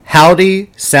Howdy,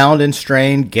 Sound and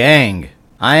Strain gang.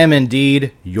 I am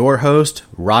indeed your host,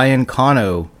 Ryan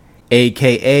Cano,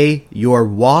 aka your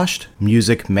washed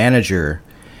music manager,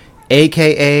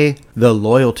 aka the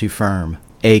loyalty firm,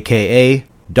 aka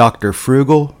Dr.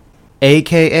 Frugal,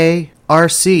 aka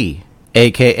RC,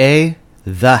 aka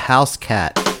the house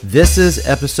cat. This is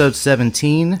episode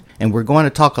 17, and we're going to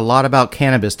talk a lot about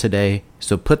cannabis today,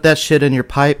 so put that shit in your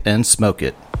pipe and smoke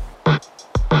it.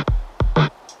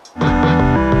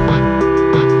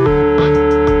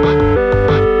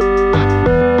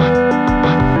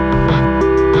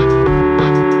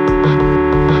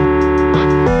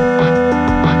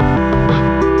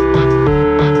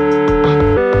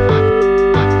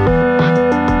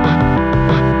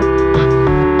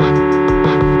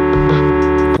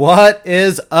 What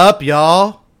is up,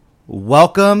 y'all?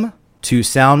 Welcome to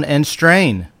Sound and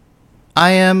Strain.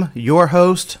 I am your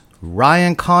host,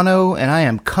 Ryan Cano, and I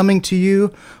am coming to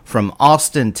you from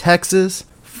Austin, Texas,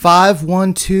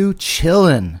 512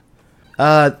 chillin'.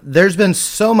 There's been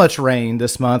so much rain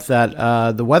this month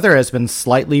that the weather has been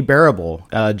slightly bearable.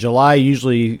 July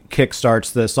usually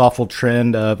kickstarts this awful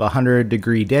trend of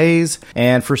 100-degree days,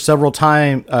 and for several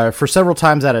times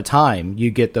at a time,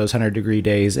 you get those 100-degree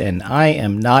days, and I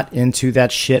am not into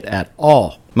that shit at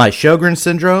all. My Sjogren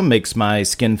syndrome makes my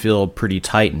skin feel pretty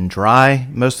tight and dry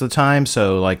most of the time,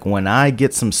 so like when I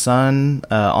get some sun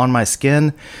on my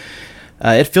skin,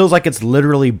 it feels like it's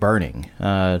literally burning.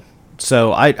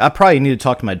 So I probably need to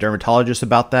talk to my dermatologist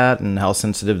about that and how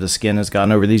sensitive the skin has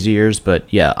gotten over these years.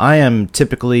 But yeah, I am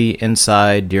typically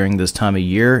inside during this time of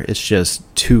year. It's just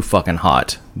too fucking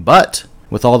hot. But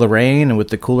with all the rain and with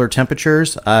the cooler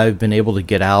temperatures, I've been able to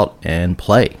get out and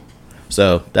play.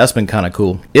 So that's been kind of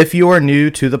cool. If you are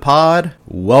new to the pod,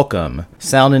 welcome.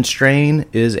 Sound and Strain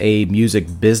is a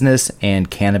music business and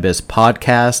cannabis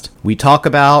podcast. We talk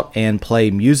about and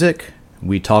play music.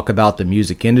 We talk about the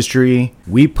music industry.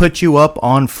 We put you up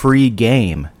on free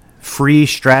game, free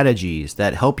strategies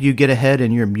that help you get ahead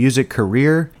in your music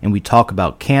career. And we talk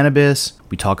about cannabis.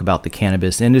 We talk about the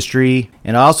cannabis industry.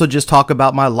 And I also just talk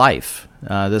about my life.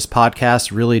 This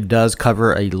podcast really does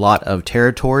cover a lot of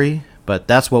territory, but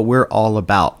that's what we're all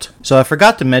about. So I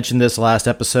forgot to mention this last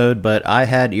episode, but I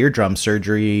had eardrum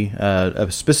surgery,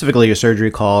 specifically a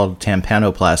surgery called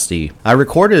tympanoplasty. I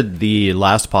recorded the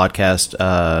last podcast,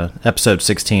 episode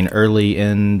 16, early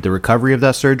in the recovery of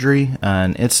that surgery,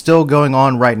 and it's still going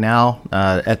on right now,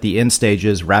 at the end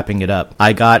stages, wrapping it up.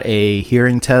 I got a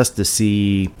hearing test to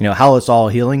see, how it's all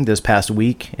healing this past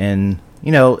week, and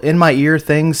in my ear,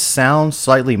 things sound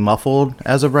slightly muffled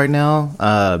as of right now,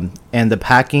 and the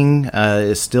packing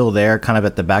is still there, kind of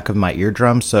at the back of my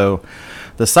eardrum, so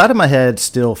the side of my head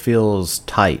still feels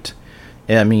tight.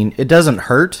 I mean, it doesn't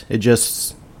hurt, it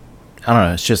just, I don't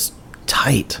know, it's just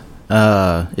tight.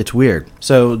 It's weird.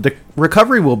 So the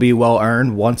recovery will be well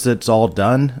earned once it's all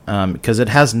done, because it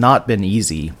has not been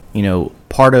easy.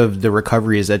 Part of the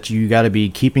recovery is that you got to be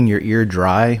keeping your ear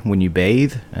dry when you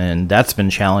bathe, and that's been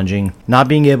challenging. Not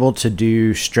being able to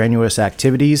do strenuous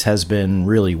activities has been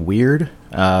really weird.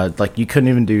 Like you couldn't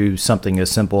even do something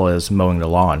as simple as mowing the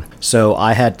lawn. So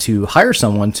I had to hire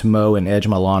someone to mow and edge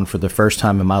my lawn for the first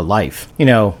time in my life.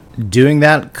 Doing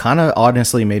that kind of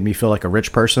honestly made me feel like a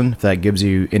rich person, if that gives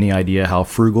you any idea how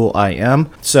frugal I am.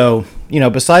 So,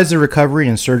 besides the recovery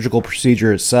and surgical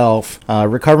procedure itself,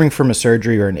 recovering from a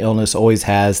surgery or an illness always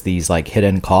has these like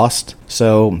hidden costs.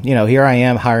 So, here I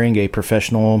am hiring a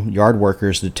professional yard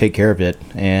workers to take care of it.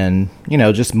 And,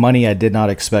 just money I did not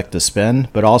expect to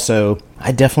spend, but also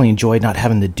I definitely enjoyed not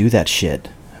having to do that shit.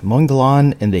 Mowing the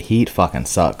lawn in the heat fucking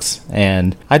sucks.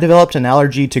 And I developed an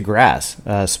allergy to grass,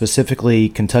 specifically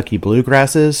Kentucky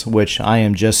bluegrasses, which I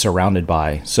am just surrounded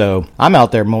by. So I'm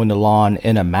out there mowing the lawn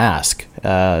in a mask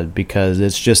because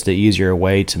it's just the easier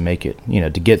way to make it,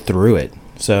 to get through it.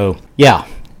 So yeah.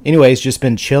 Anyways, just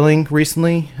been chilling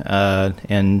recently,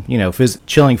 and,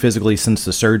 chilling physically since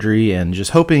the surgery, and just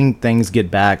hoping things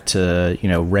get back to,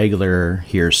 regular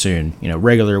here soon,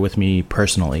 regular with me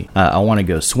personally. I want to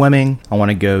go swimming. I want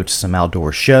to go to some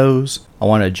outdoor shows. I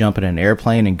want to jump in an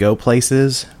airplane and go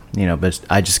places, but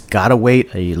I just gotta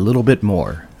wait a little bit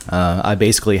more. I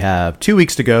basically have 2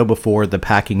 weeks to go before the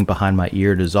packing behind my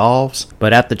ear dissolves,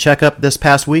 but at the checkup this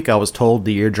past week, I was told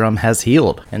the eardrum has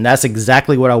healed, and that's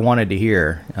exactly what I wanted to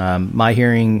hear. My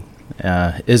hearing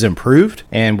is improved,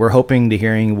 and we're hoping the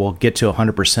hearing will get to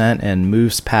 100% and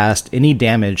moves past any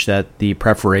damage that the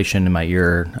perforation in my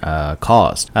ear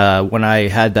caused. When I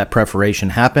had that perforation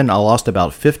happen, I lost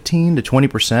about 15 to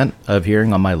 20% of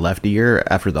hearing on my left ear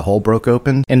after the hole broke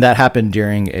open, and that happened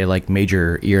during a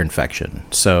major ear infection.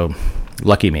 So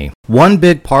Lucky me. One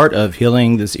big part of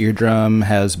healing this eardrum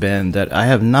has been that I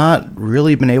have not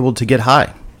really been able to get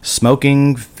high.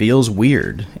 Smoking feels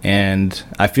weird, and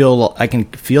I can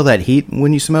feel that heat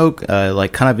when you smoke,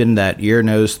 like kind of in that ear,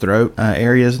 nose, throat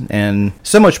areas, and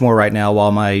so much more right now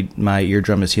while my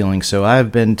eardrum is healing. So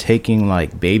I've been taking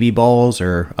like baby balls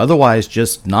or otherwise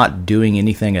just not doing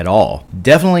anything at all.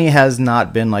 Definitely has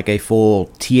not been like a full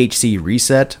THC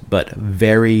reset, but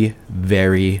very,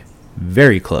 very,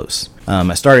 very close.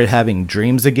 I started having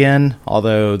dreams again,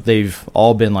 although they've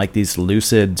all been like these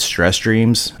lucid stress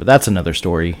dreams, but that's another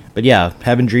story. But yeah,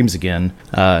 having dreams again.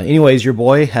 Anyways, your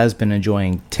boy has been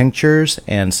enjoying tinctures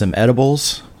and some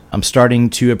edibles. I'm starting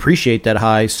to appreciate that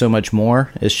high so much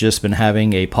more. It's just been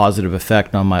having a positive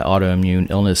effect on my autoimmune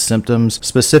illness symptoms,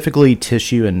 specifically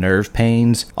tissue and nerve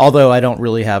pains, although I don't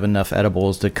really have enough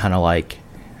edibles to kind of like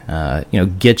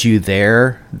get you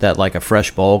there, that like a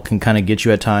fresh bowl can kind of get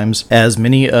you at times. As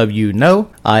many of you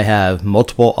know, I have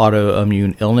multiple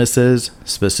autoimmune illnesses,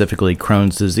 specifically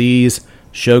Crohn's disease,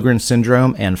 Sjogren's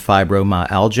syndrome, and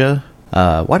fibromyalgia.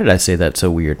 Why did I say that so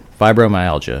weird?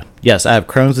 Fibromyalgia. Yes, I have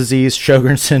Crohn's disease,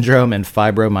 Sjogren's syndrome, and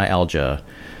fibromyalgia.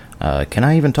 Can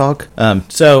I even talk?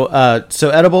 So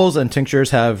edibles and tinctures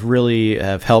have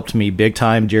helped me big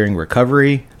time during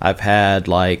recovery. I've had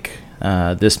like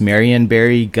this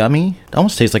Marionberry gummy. It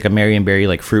almost tastes like a Marionberry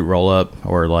like fruit roll-up,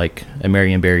 or like a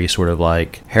Marionberry sort of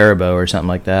like Haribo or something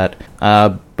like that.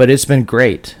 But it's been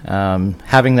great.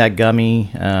 Having that gummy,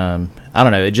 I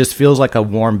don't know, it just feels like a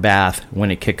warm bath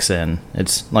when it kicks in.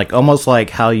 It's like almost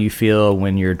like how you feel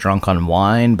when you're drunk on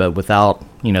wine, but without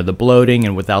the bloating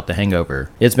and without the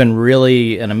hangover. It's been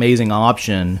really an amazing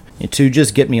option to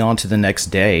just get me on to the next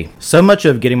day. So much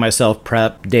of getting myself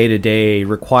prepped day to day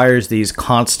requires these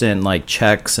constant like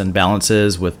checks and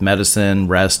balances with medicine,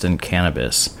 rest, and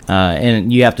cannabis.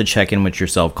 And you have to check in with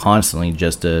yourself constantly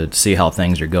just to see how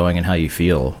things are going and how you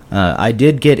feel. I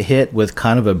did get hit with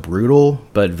kind of a brutal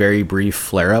but very brief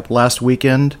flare-up last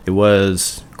weekend. It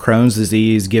was Crohn's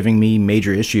disease giving me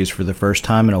major issues for the first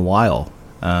time in a while.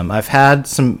 I've had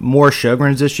some more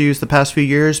Sjogren's issues the past few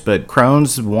years, but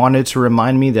Crohn's wanted to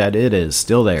remind me that it is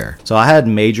still there. So I had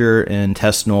major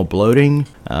intestinal bloating,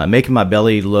 making my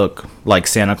belly look like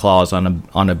Santa Claus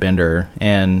on a bender.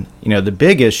 And, the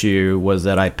big issue was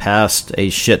that I passed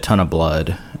a shit ton of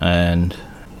blood, and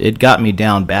it got me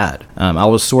down bad. I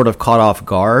was sort of caught off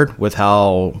guard with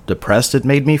how depressed it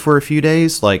made me for a few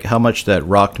days, like how much that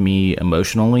rocked me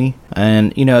emotionally.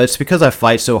 And, it's because I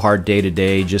fight so hard day to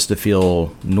day just to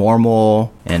feel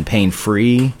normal and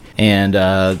pain-free. And,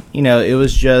 it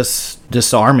was just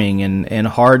disarming and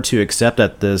hard to accept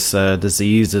that this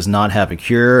disease does not have a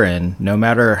cure. And no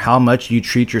matter how much you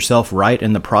treat yourself right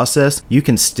in the process, you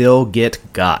can still get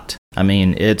got. I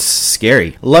mean, it's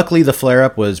scary. Luckily, the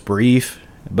flare-up was brief,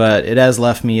 but it has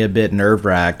left me a bit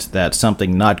nerve-wracked that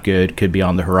something not good could be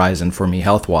on the horizon for me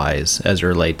health-wise as it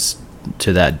relates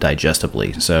to that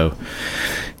digestively. So,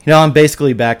 I'm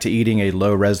basically back to eating a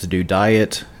low-residue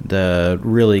diet to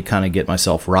really kind of get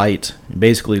myself right.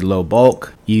 Basically low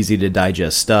bulk, easy to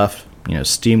digest stuff,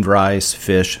 steamed rice,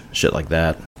 fish, shit like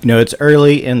that. It's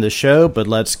early in the show, but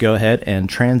let's go ahead and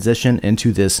transition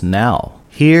into this now.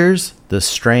 Here's the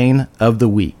strain of the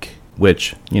week,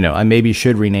 which, I maybe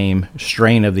should rename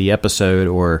strain of the episode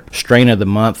or strain of the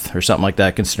month or something like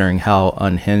that, considering how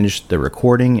unhinged the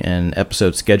recording and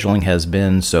episode scheduling has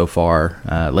been so far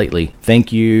lately.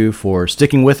 Thank you for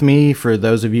sticking with me. For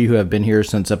those of you who have been here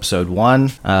since episode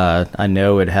 1, I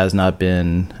know it has not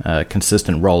been a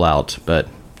consistent rollout, but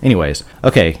anyways.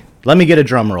 Okay, let me get a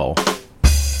drum roll.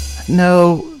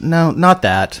 No, not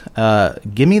that.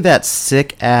 Give me that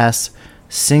sick-ass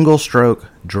single stroke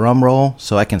drum roll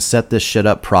so I can set this shit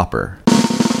up proper.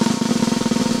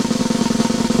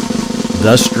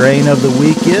 The strain of the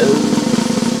week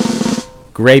is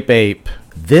Grape Ape.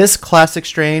 This classic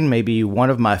strain may be one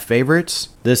of my favorites.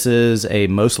 This is a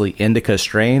mostly indica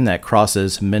strain that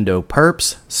crosses Mendo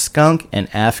Purps, Skunk, and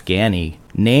Afghani.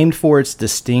 Named for its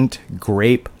distinct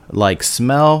grape-like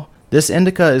smell, this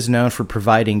indica is known for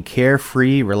providing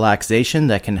carefree relaxation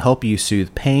that can help you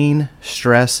soothe pain,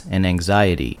 stress, and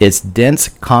anxiety. Its dense,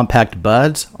 compact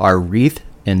buds are wreathed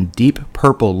in deep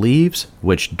purple leaves,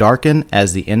 which darken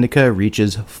as the indica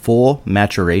reaches full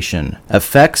maturation.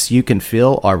 Effects you can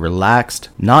feel are relaxed,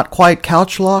 not quite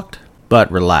couch-locked, but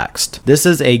relaxed. This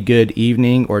is a good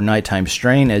evening or nighttime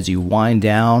strain as you wind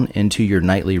down into your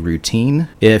nightly routine.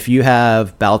 If you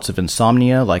have bouts of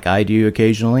insomnia like I do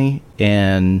occasionally,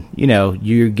 and,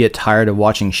 you get tired of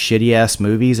watching shitty ass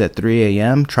movies at 3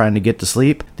 a.m. trying to get to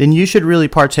sleep, then you should really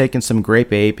partake in some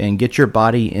Grape Ape and get your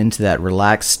body into that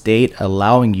relaxed state,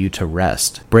 allowing you to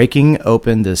rest. Breaking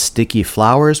open the sticky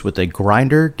flowers with a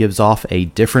grinder gives off a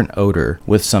different odor,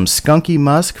 with some skunky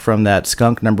musk from that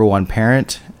skunk number one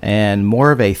parent, and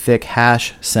more of a thick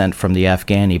hash scent from the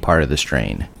Afghani part of the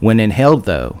strain. When inhaled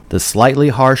though, the slightly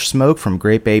harsh smoke from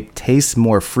Grape Ape tastes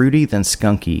more fruity than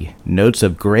skunky. Notes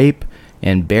of grape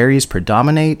and berries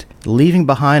predominate, leaving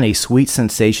behind a sweet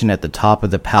sensation at the top of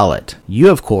the palate. You,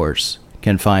 of course,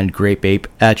 can find Grape Ape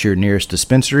at your nearest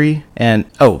dispensary. And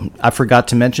I forgot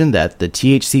to mention that the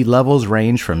THC levels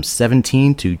range from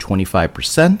 17 to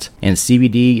 25%, and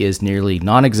CBD is nearly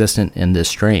non-existent in this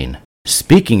strain.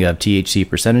 Speaking of THC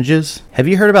percentages, have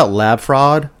you heard about lab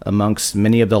fraud amongst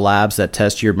many of the labs that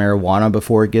test your marijuana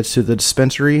before it gets to the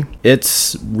dispensary?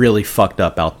 It's really fucked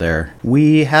up out there.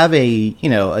 We have a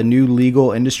new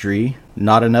legal industry,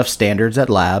 not enough standards at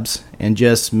labs, and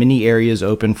just many areas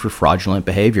open for fraudulent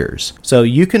behaviors. So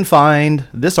you can find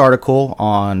this article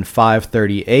on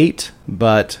 538,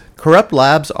 but corrupt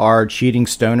labs are cheating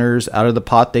stoners out of the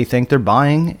pot they think they're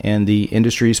buying, and the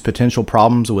industry's potential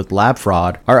problems with lab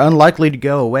fraud are unlikely to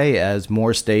go away as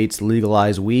more states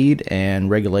legalize weed and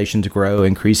regulations grow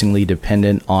increasingly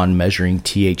dependent on measuring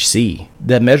THC.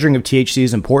 The measuring of THC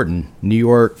is important. New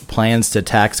York plans to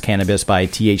tax cannabis by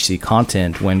THC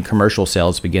content when commercial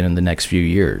sales begin in the next few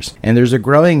years. And there's a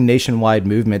growing nationwide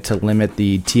movement to limit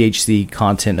the THC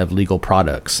content of legal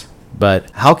products. But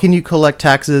how can you collect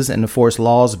taxes and enforce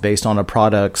laws based on a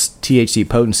product's THC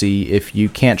potency if you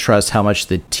can't trust how much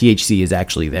the THC is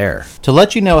actually there? To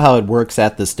let you know how it works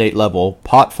at the state level,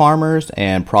 pot farmers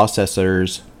and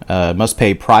processors must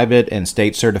pay private and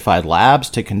state-certified labs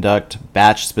to conduct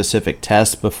batch-specific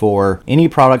tests before any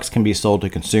products can be sold to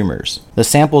consumers. The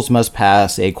samples must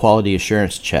pass a quality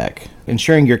assurance check,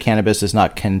 ensuring your cannabis is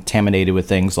not contaminated with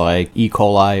things like E.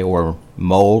 coli or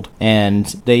mold, and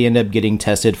they end up getting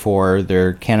tested for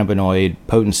their cannabinoid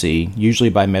potency,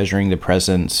 usually by measuring the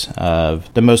presence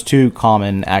of the most two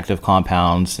common active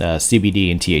compounds, CBD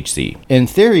and THC. In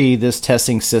theory, this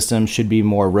testing system should be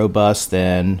more robust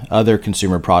than other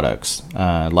consumer products,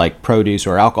 like produce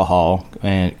or alcohol,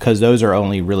 because those are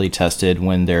only really tested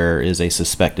when there is a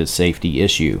suspected safety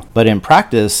issue. But in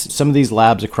practice, some of these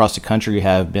labs across the country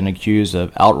have been accused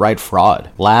of outright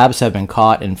fraud. Labs have been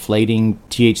caught inflating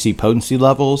THC potency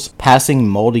levels, passing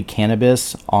moldy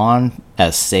cannabis on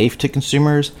as safe to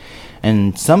consumers,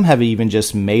 and some have even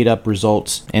just made up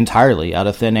results entirely out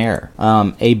of thin air.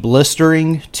 A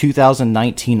blistering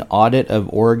 2019 audit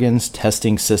of Oregon's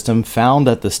testing system found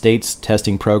that the state's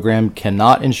testing program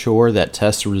cannot ensure that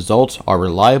test results are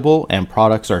reliable and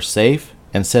products are safe,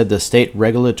 and said the state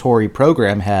regulatory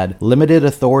program had limited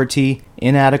authority,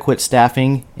 inadequate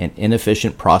staffing, and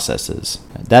inefficient processes.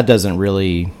 That doesn't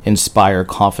really inspire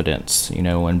confidence,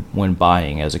 when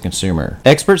buying as a consumer.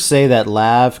 Experts say that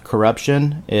lab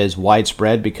corruption is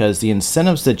widespread because the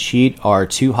incentives to cheat are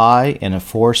too high and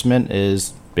enforcement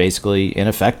is basically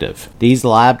ineffective. These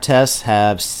lab tests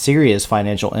have serious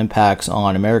financial impacts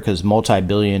on America's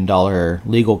multi-billion-dollar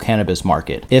legal cannabis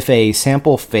market. If a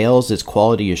sample fails its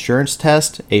quality assurance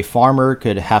test, a farmer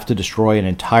could have to destroy an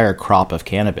entire crop of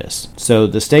cannabis. So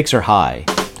the stakes are high.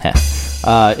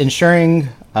 Ensuring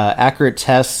accurate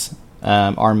tests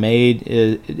are made,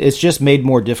 it's just made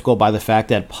more difficult by the fact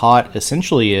that pot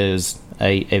essentially is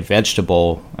a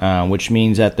vegetable, which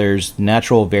means that there's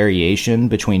natural variation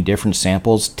between different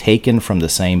samples taken from the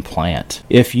same plant.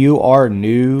 If you are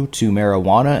new to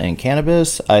marijuana and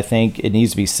cannabis, I think it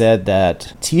needs to be said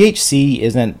that THC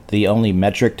isn't the only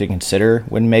metric to consider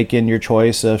when making your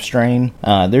choice of strain.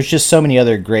 There's just so many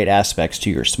other great aspects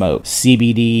to your smoke.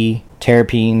 CBD,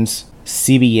 terpenes,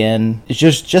 CBN. It's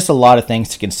just a lot of things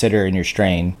to consider in your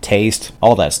strain, taste,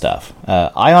 all that stuff.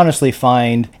 I honestly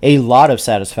find a lot of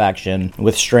satisfaction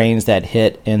with strains that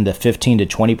hit in the 15 to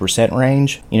 20%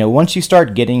 range. Once you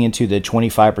start getting into the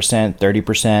 25%,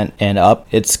 30% and up,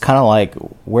 it's kind of like,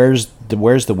 where's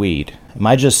the weed? Am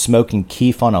I just smoking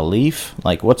keef on a leaf?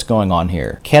 Like, what's going on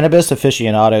here? Cannabis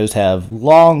aficionados have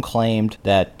long claimed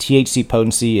that THC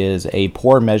potency is a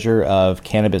poor measure of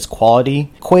cannabis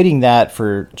quality, equating that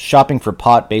for shopping for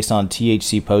pot based on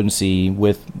THC potency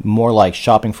with more like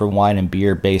shopping for wine and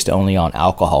beer based only on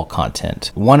alcohol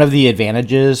content. One of the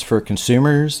advantages for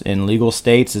consumers in legal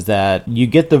states is that you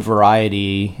get the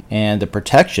variety and the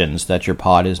protections that your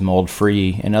pot is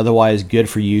mold-free and otherwise good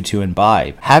for you to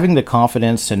imbibe. Having the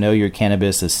confidence to know your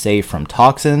cannabis is safe from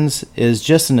toxins is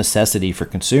just a necessity for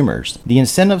consumers. The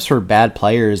incentives for bad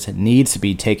players needs to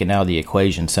be taken out of the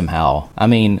equation somehow. I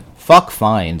mean, fuck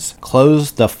fines.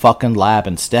 Close the fucking lab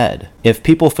instead. If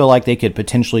people feel like they could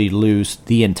potentially lose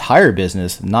the entire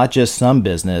business, not just some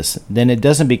business, then it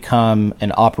doesn't become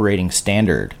an operating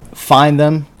standard. Fine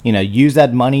them, use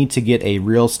that money to get a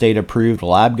real state approved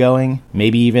lab going,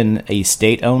 maybe even a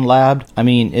state owned lab. I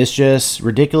mean, it's just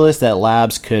ridiculous that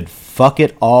labs could fuck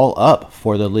it all up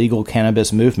for the legal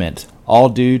cannabis movement, all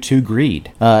due to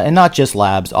greed. And not just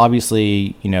labs.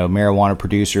 Obviously, marijuana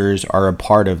producers are a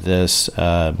part of this,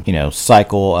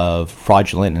 cycle of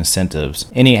fraudulent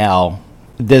incentives. Anyhow,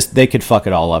 they could fuck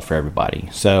it all up for everybody.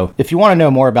 So if you want to know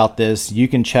more about this, you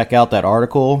can check out that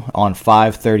article on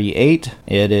 538.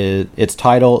 Its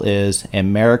title is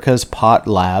America's Pot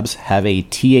Labs Have a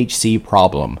THC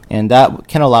Problem. And that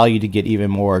can allow you to get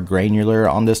even more granular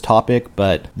on this topic,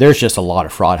 but there's just a lot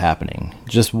of fraud happening.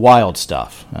 Just wild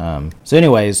stuff. So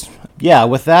anyways, yeah,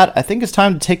 with that, I think it's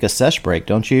time to take a sesh break,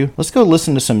 don't you? Let's go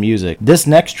listen to some music. This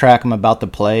next track I'm about to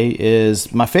play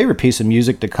is my favorite piece of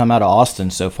music to come out of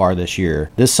Austin so far this year.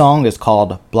 This song is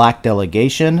called Black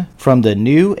Delegation from the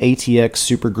new ATX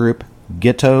supergroup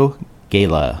Ghetto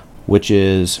Gala,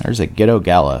 Ghetto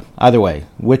Gala? Either way,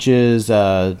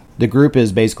 the group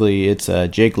is basically, it's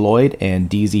Jake Lloyd and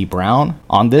DZ Brown.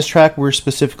 On this track, we're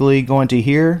specifically going to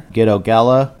hear Ghetto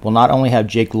Gala will not only have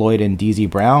Jake Lloyd and DZ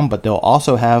Brown, but they'll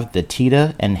also have the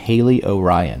Tita and Haley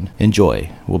Orion. Enjoy.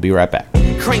 We'll be right back.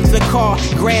 Crank the car,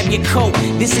 grab your coat.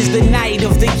 This is the night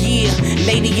of the year.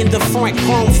 Lady in the front,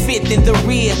 chrome fit in the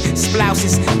rear.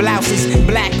 Splouses, blouses,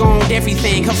 black owned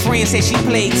everything. Her friend said she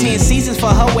played 10 seasons for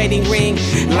her wedding ring.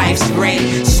 Life's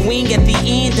great. Swing at the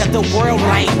end of the world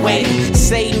lightweight.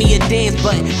 Save me a dance,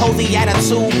 but hold the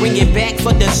attitude. Bring it back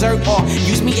for dessert or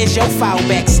use me as your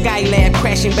fallback. Skylab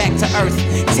crashing back to earth.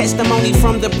 Testimony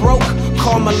from the broke.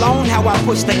 Call Malone how I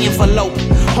push the envelope.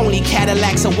 Only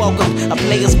Cadillacs are welcome. A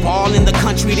player's ball in the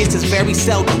country, this is very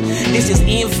seldom. This is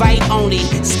invite only,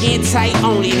 skin tight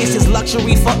only. This is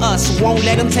luxury for us, won't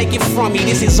let them take it from me.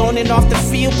 This is on and off the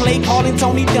field, play calling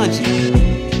Tony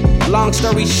Dungy. Long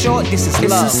story short, this is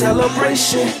love. It's a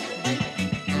celebration.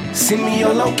 Send me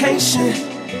your location,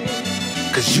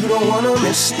 cause you don't wanna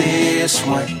miss this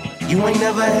one. You ain't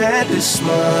never had this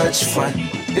much fun.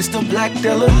 It's the Black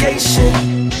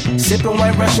Delegation, sipping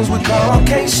white Russians with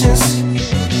Caucasians.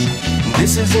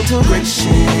 This is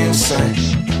integration, son.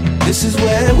 This is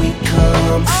where we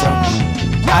come from.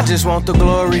 I just want the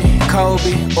glory,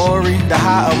 Kobe, Ori, the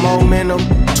higher momentum.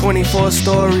 24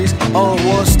 stories, old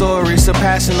war stories,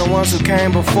 surpassing the ones who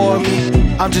came before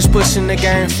me. I'm just pushing the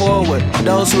game forward.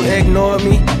 Those who ignore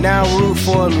me, now root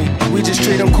for me. We just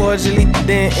treat them cordially,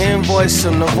 then invoice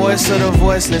them. The voice of the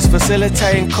voiceless,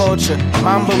 facilitating culture.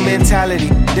 Mamba mentality,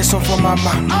 this one for my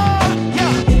mama.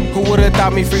 Who would've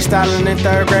thought me freestyling in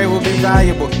 3rd grade would be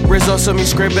valuable? Results of me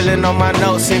scribbling on my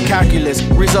notes in calculus.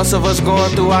 Results of us going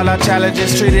through all our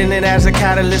challenges, treating it as a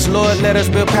catalyst. Lord, let us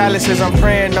build palaces, I'm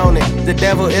praying on it. The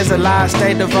devil is a lie,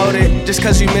 stay devoted. Just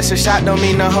cause you miss a shot don't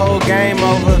mean the whole game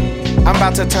over. I'm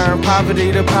about to turn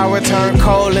poverty to power, turn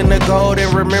coal into gold,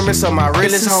 and remembrance of my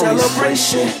realest homies. It's a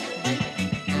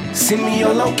celebration. Send me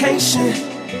your location,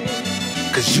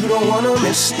 cause you don't wanna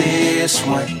miss this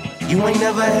one. You ain't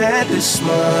never had this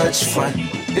much fun.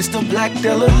 It's the Black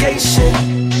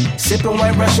Delegation, sipping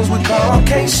white Russians with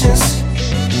Caucasians.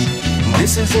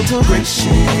 This is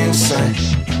integration, son.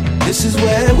 This is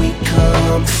where we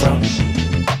come from.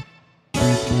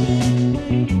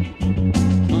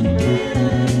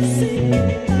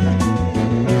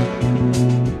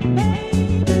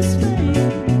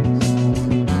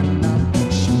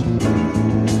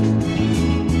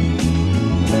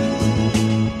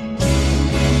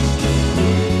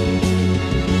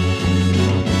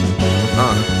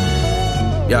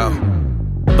 Yo,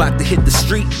 about to hit the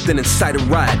street, then incite a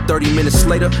riot. 30 minutes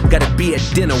later, gotta be at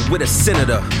dinner with a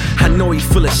senator. I know he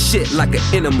full of shit like an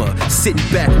enema, sitting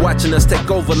back watching us take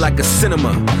over like a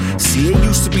cinema. See, it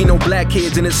used to be no black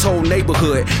kids in this whole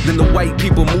neighborhood. Then the white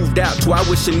people moved out to I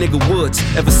wish a nigga would.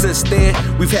 Ever since then,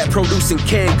 we've had produce and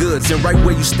canned goods. And right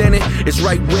where you standing, is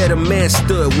right where the man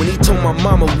stood when he told my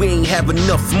mama we ain't have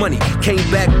enough money. Came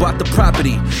back, bought the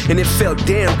property, and it felt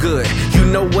damn good. You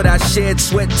know what I shed,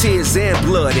 sweat, tears, and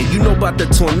blood. And you know about the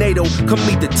tornado, come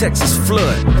meet the Texas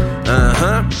flood.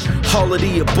 All of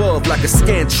the above like a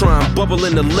Scantron, bubble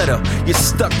in the letter. You're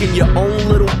stuck in your own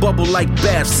little bubble like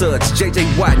bath suds.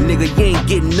 JJ Watt, nigga, you ain't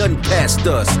getting nothing past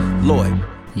us. Lloyd.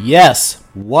 Yes,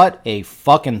 what a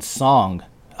fucking song.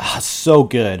 So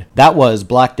good. That was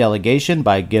Black Delegation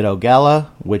by Ghetto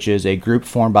Gala, which is a group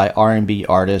formed by R&B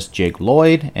artist Jake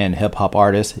Lloyd and hip-hop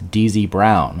artist DZ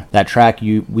Brown. That track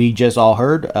we just all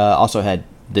heard also had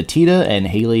the Tita and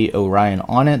Haley Orion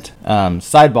on it.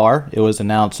 Sidebar, it was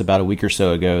announced about a week or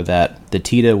so ago that the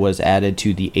Tita was added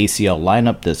to the ACL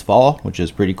lineup this fall, which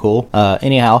is pretty cool.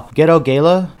 Anyhow, Ghetto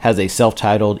Gala has a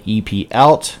self-titled EP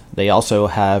out. They also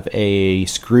have a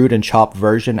screwed and chopped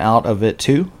version out of it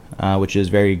too. Which is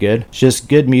very good. It's just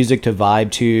good music to vibe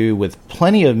to with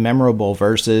plenty of memorable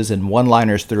verses and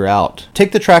one-liners throughout.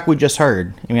 Take the track we just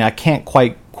heard. I mean, I can't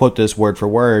quite quote this word for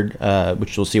word,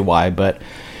 which you'll see why, but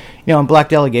you know, in Black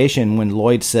Delegation, when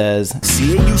Lloyd says,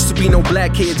 "See, it used to be no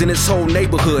black kids in this whole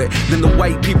neighborhood. Then the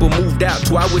white people moved out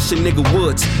to I wish a nigga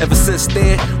would. Ever since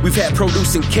then, we've had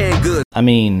produce and canned goods." I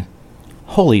mean,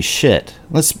 holy shit.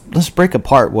 Let's break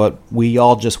apart what we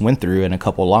all just went through in a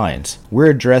couple lines. We're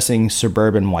addressing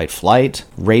suburban white flight,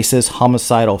 racist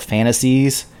homicidal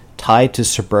fantasies tied to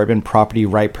suburban property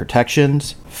right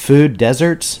protections, food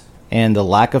deserts, and the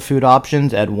lack of food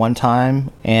options at one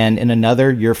time, and in another,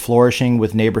 you're flourishing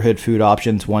with neighborhood food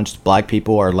options once black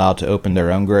people are allowed to open their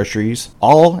own groceries.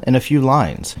 All in a few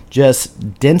lines.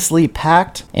 Just densely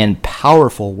packed and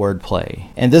powerful wordplay.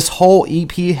 And this whole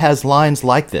EP has lines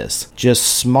like this. Just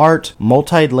smart,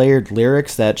 multi-layered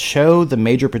lyrics that show the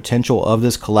major potential of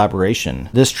this collaboration.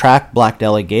 This track, Black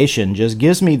Delegation, just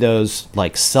gives me those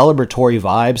like celebratory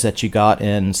vibes that you got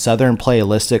in Southern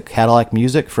playlistic Cadillac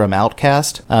music from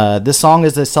Outkast. This song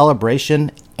is a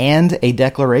celebration and a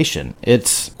declaration.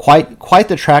 It's quite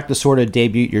the track to sort of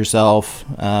debut yourself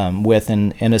with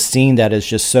in a scene that is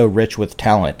just so rich with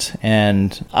talent.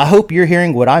 And I hope you're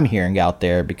hearing what I'm hearing out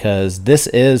there, because this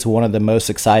is one of the most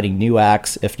exciting new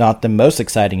acts, if not the most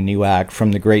exciting new act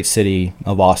from the great city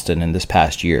of Austin in this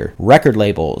past year. Record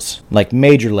labels, like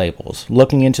major labels,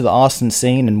 looking into the Austin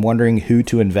scene and wondering who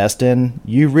to invest in,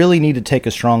 you really need to take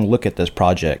a strong look at this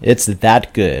project. It's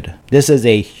that good. This is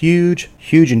a huge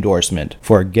endorsement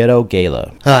for Ghetto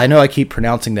Gala. I know I keep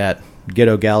pronouncing that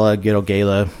Ghetto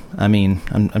Gala. I mean,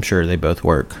 I'm sure they both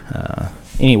work.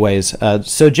 Anyways,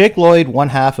 so Jake Lloyd, one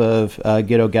half of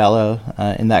Ghetto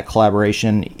Gala in that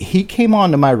collaboration, he came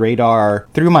onto my radar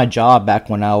through my job back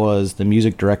when I was the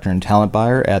music director and talent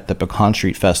buyer at the Pecan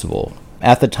Street Festival.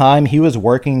 At the time, he was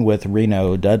working with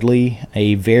Reno Dudley,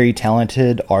 a very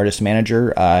talented artist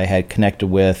manager I had connected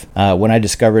with when I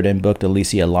discovered and booked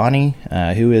Alicia Lani,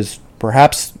 who is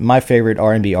perhaps my favorite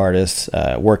R&B artist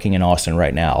working in Austin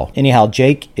right now. Anyhow,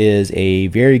 Jake is a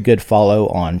very good follow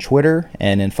on Twitter,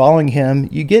 and in following him,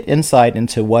 you get insight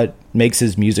into what makes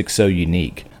his music so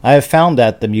unique. I have found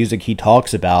that the music he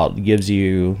talks about gives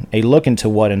you a look into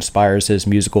what inspires his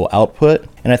musical output,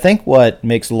 and I think what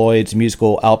makes Lloyd's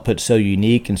musical output so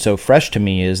unique and so fresh to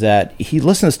me is that he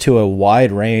listens to a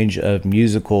wide range of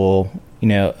music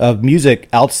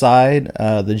outside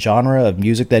the genre of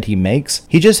music that he makes.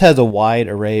 He just has a wide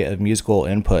array of musical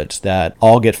inputs that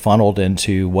all get funneled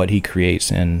into what he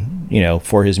creates and,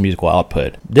 for his musical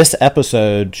output. This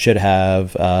episode should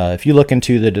have, if you look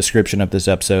into the description of this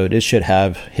episode, it should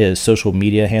have his social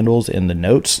media handles in the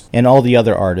notes and all the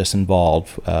other artists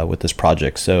involved with this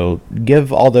project. So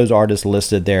give all those artists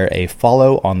listed there a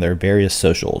follow on their various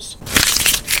socials.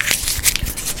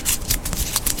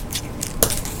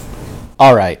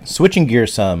 Alright, switching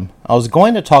gears some. I was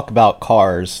going to talk about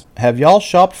cars. Have y'all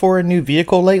shopped for a new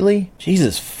vehicle lately?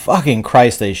 Jesus fucking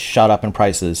Christ, they shot up in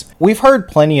prices. We've heard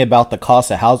plenty about the cost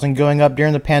of housing going up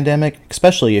during the pandemic,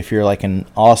 especially if you're like in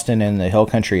Austin and the Hill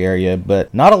Country area,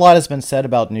 but not a lot has been said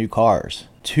about new cars.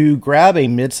 To grab a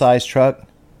mid-sized truck,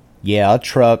 yeah, a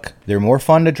truck, they're more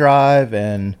fun to drive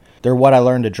and they're what I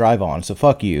learned to drive on, so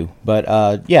fuck you. But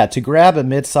to grab a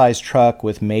mid-sized truck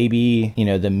with maybe,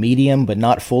 the medium but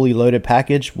not fully loaded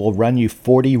package will run you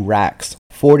 40 racks.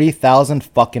 $40,000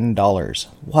 fucking dollars.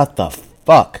 What the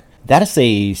fuck? That is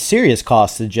a serious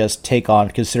cost to just take on,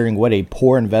 considering what a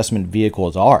poor investment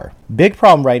vehicles are. Big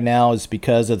problem right now is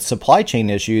because of the supply chain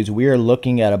issues, we are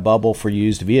looking at a bubble for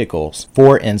used vehicles.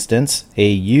 For instance, a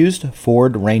used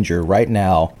Ford Ranger right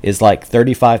now is like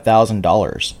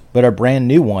 $35,000. But a brand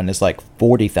new one is like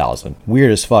 $40,000.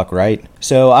 Weird as fuck, right?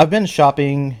 So I've been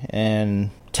shopping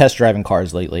and test driving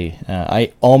cars lately.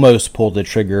 I almost pulled the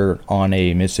trigger on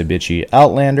a Mitsubishi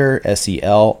Outlander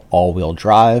SEL all-wheel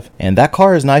drive, and that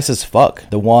car is nice as fuck.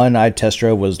 The one I test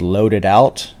drove was loaded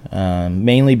out,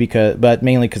 mainly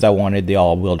because I wanted the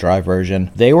all-wheel drive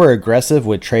version. They were aggressive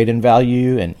with trade-in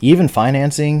value and even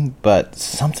financing, but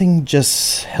something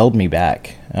just held me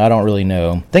back. I don't really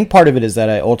know. I think part of it is that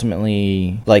I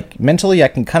ultimately, mentally I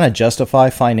can kind of justify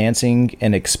financing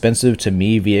an expensive to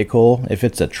me vehicle if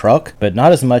it's a truck, but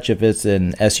not as much if it's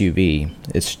an SUV.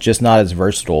 It's just not as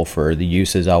versatile for the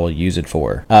uses I will use it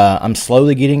for. I'm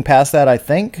slowly getting past that, I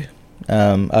think.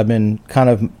 I've been kind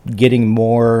of getting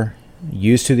more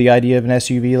used to the idea of an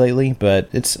SUV lately, but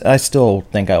I still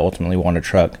think I ultimately want a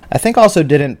truck. I think also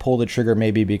didn't pull the trigger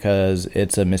maybe because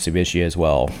it's a Mitsubishi as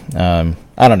well.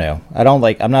 I don't know.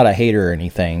 I'm not a hater or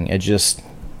anything. It just,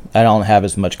 I don't have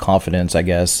as much confidence, I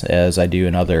guess, as I do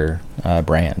in other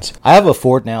brands. I have a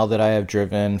Ford now that I have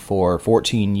driven for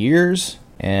 14 years.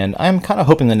 And I'm kind of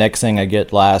hoping the next thing I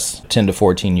get lasts 10 to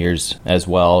 14 years as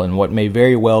well, and what may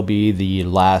very well be the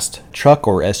last truck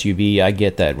or SUV I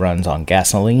get that runs on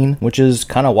gasoline, which is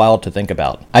kind of wild to think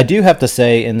about. I do have to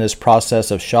say, in this process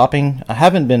of shopping, I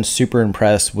haven't been super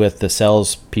impressed with the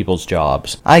salespeople's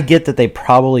jobs. I get that they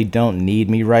probably don't need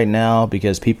me right now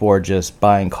because people are just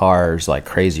buying cars like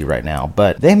crazy right now,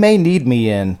 but they may need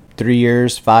me in 3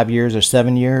 years, 5 years, or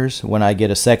 7 years when I get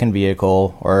a second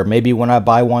vehicle, or maybe when I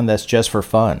buy one that's just for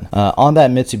fun. On that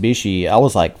Mitsubishi, I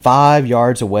was like 5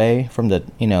 yards away from the,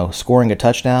 scoring a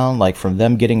touchdown, like from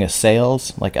them getting a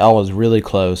sales. Like I was really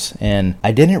close, and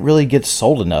I didn't really get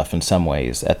sold enough in some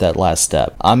ways at that last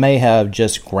step. I may have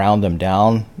just ground them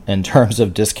down in terms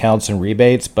of discounts and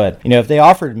rebates, but if they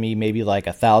offered me maybe like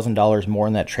 $1,000 more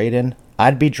in that trade-in,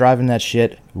 I'd be driving that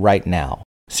shit right now.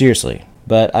 Seriously.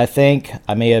 But I think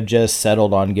I may have just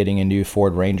settled on getting a new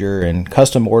Ford Ranger and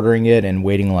custom ordering it and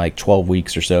waiting like 12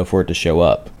 weeks or so for it to show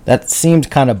up. That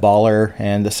seemed kind of baller,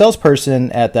 and the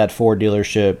salesperson at that Ford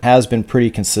dealership has been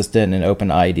pretty consistent and open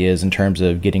to ideas in terms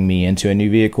of getting me into a new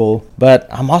vehicle. But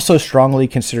I'm also strongly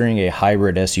considering a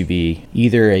hybrid SUV,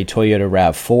 either a Toyota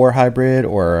RAV4 hybrid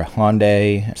or a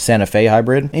Hyundai Santa Fe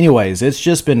hybrid. Anyways, it's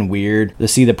just been weird to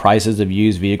see the prices of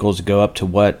used vehicles go up to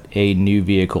what a new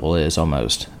vehicle is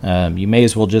almost. You may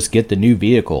as well just get the new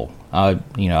vehicle. I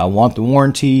want the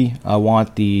warranty. I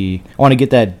want to get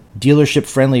that dealership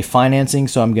friendly financing,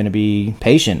 so I'm going to be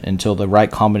patient until the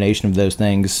right combination of those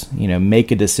things,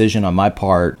 make a decision on my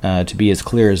part to be as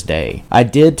clear as day. I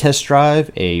did test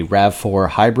drive a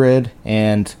RAV4 hybrid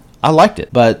and I liked it,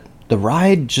 but the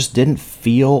ride just didn't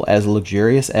feel as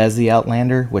luxurious as the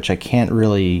Outlander, which I can't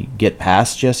really get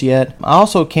past just yet. I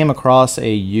also came across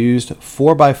a used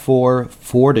 4x4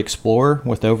 Ford Explorer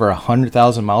with over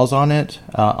 100,000 miles on it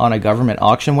on a government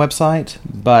auction website.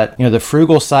 But, the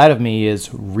frugal side of me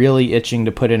is really itching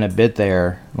to put in a bid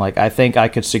there. Like, I think I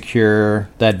could secure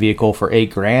that vehicle for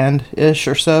 $8,000-ish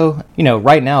or so.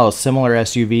 Right now, a similar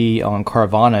SUV on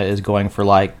Carvana is going for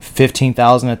like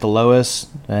 $15,000 at the lowest,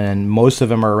 and most of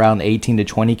them are around 18 to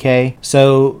 20K.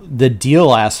 So the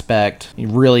deal aspect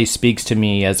really speaks to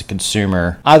me as a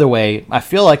consumer. Either way, I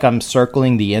feel like I'm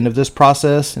circling the end of this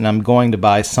process and I'm going to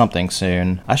buy something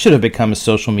soon. I should have become a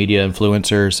social media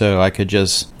influencer so I could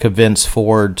just convince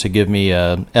Ford to give me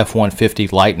a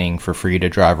F-150 Lightning for free to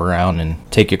drive around and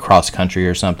take it cross country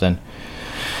or something.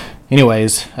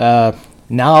 Anyways,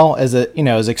 now as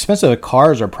expensive as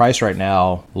cars are priced right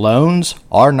now, loans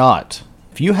are not.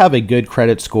 If you have a good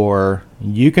credit score,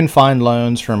 you can find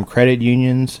loans from credit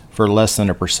unions for less than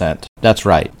 1%. That's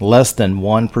right, less than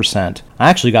 1%. I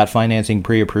actually got financing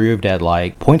pre-approved at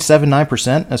like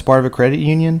 0.79% as part of a credit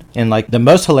union. And like the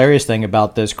most hilarious thing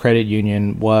about this credit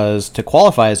union was, to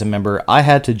qualify as a member, I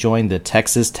had to join the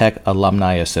Texas Tech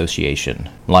Alumni Association.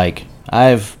 Like,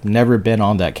 I've never been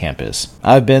on that campus.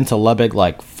 I've been to Lubbock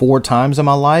like 4 times in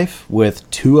my life, with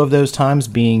 2 of those times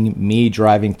being me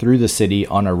driving through the city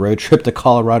on a road trip to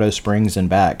Colorado Springs and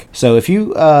back. So if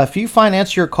you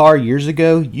financed your car years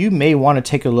ago, you may want to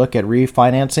take a look at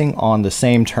refinancing on the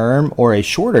same term or a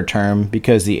shorter term,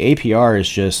 because the APR is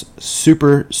just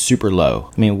super, super low.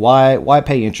 I mean, why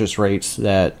pay interest rates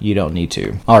that you don't need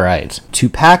to? All right, to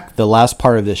pack the last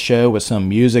part of this show with some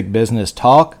music business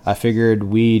talk, I figured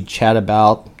we'd chat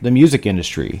about the music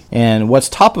industry. And what's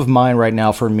top of mind right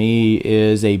now for me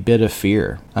is a bit of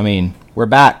fear. I mean, we're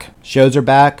back. Shows are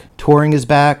back. Touring is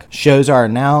back. Shows are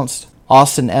announced.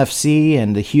 Austin FC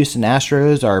and the Houston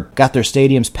Astros got their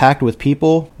stadiums packed with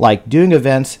people. Like, doing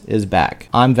events is back.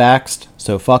 I'm vaxxed,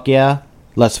 so fuck yeah,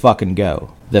 let's fucking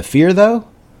go. The fear though?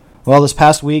 Well, this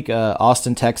past week,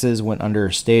 Austin, Texas went under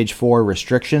stage 4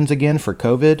 restrictions again for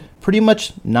COVID. Pretty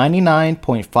much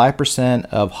 99.5%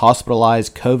 of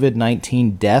hospitalized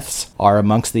COVID-19 deaths are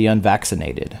amongst the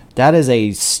unvaccinated. That is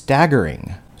a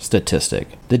staggering statistic.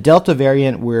 The Delta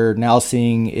variant we're now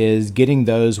seeing is getting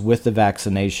those with the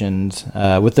vaccinations,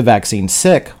 with the vaccine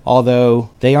sick, although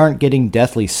they aren't getting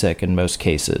deathly sick in most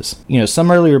cases.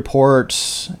 Some early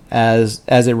reports as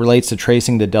it relates to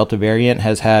tracing the Delta variant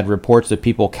has had reports of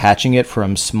people catching it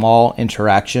from small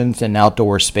interactions in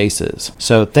outdoor spaces.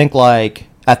 So think like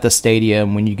at the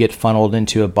stadium when you get funneled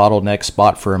into a bottleneck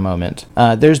spot for a moment.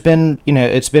 There's been,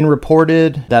 it's been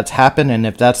reported that's happened, and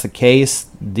if that's the case,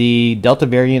 the Delta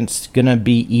variant's gonna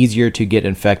be easier to get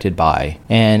infected by.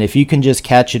 And if you can just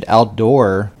catch it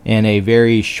outdoor in a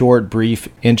very short, brief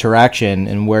interaction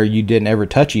and where you didn't ever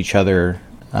touch each other,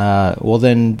 well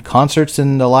then concerts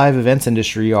in the live events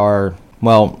industry are,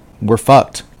 well, we're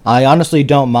fucked. I honestly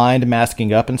don't mind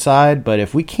masking up inside, but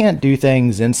if we can't do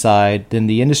things inside, then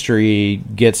the industry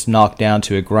gets knocked down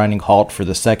to a grinding halt for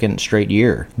the second straight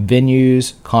year.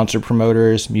 Venues, concert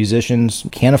promoters, musicians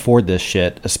can't afford this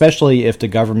shit, especially if the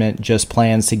government just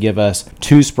plans to give us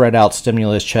 2 spread out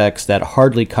stimulus checks that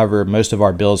hardly cover most of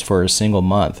our bills for a single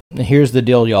month. Here's the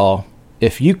deal, y'all.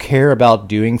 If you care about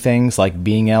doing things like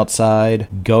being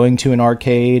outside, going to an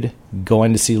arcade,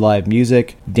 going to see live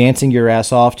music, dancing your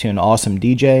ass off to an awesome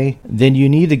DJ, then you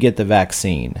need to get the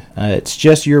vaccine. It's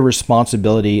just your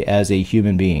responsibility as a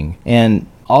human being. And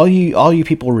all you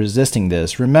people resisting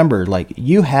this, remember, like,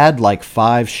 you had like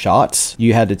 5 shots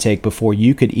you had to take before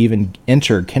you could even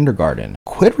enter kindergarten.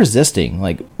 Quit resisting.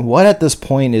 Like, what at this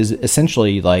point is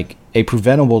essentially like a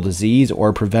preventable disease or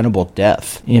a preventable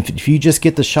death. If you just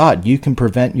get the shot, you can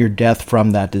prevent your death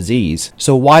from that disease.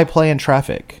 So why play in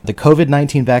traffic? The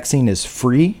COVID-19 vaccine is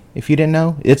free, if you didn't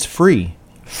know. It's free.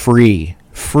 Free.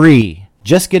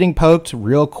 Just getting poked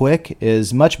real quick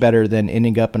is much better than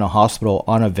ending up in a hospital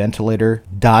on a ventilator,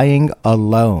 dying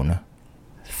alone.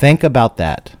 Think about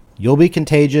that. You'll be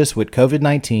contagious with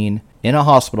COVID-19 in a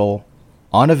hospital,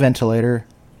 on a ventilator,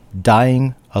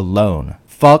 dying alone.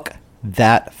 Fuck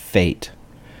that fate.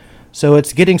 So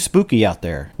it's getting spooky out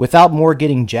there. Without more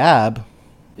getting jabbed,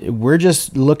 we're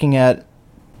looking at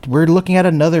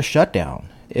another shutdown.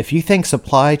 If you think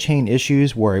supply chain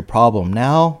issues were a problem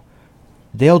now,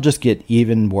 they'll just get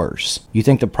even worse. You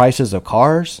think the prices of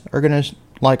cars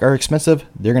are expensive?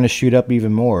 They're gonna shoot up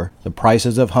even more. The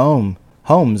prices of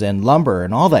homes and lumber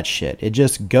and all that shit, it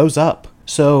just goes up.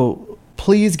 So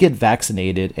please get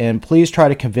vaccinated, and please try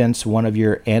to convince one of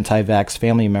your anti-vax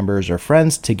family members or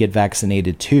friends to get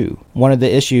vaccinated too. One of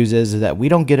the issues is that we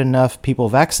don't get enough people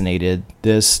vaccinated.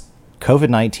 This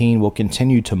COVID-19 will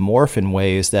continue to morph in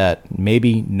ways that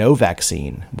maybe no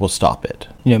vaccine will stop it.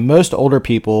 Most older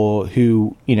people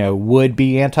who, would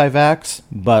be anti-vax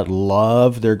but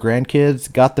love their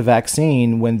grandkids got the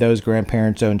vaccine when those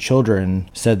grandparents' own children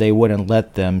said they wouldn't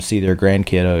let them see their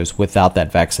grandkiddos without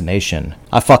that vaccination.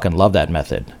 I fucking love that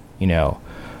method.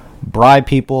 Bribe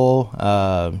people.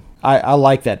 I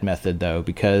like that method though,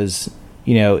 because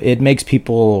it makes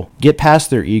people get past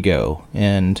their ego.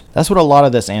 And that's what a lot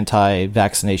of this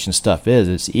anti-vaccination stuff is.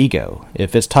 It's ego.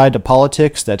 If it's tied to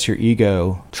politics, that's your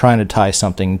ego trying to tie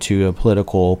something to a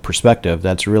political perspective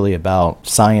that's really about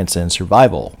science and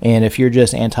survival. And if you're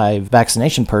just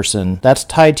anti-vaccination person, that's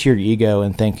tied to your ego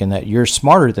and thinking that you're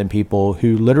smarter than people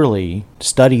who literally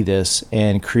study this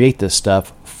and create this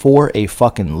stuff for a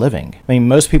fucking living. I mean,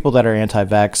 most people that are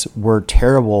anti-vax were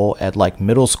terrible at like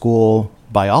middle school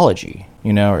biology,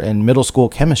 and middle school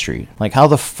chemistry. Like, how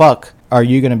the fuck are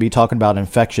you going to be talking about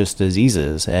infectious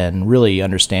diseases and really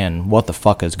understand what the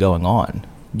fuck is going on?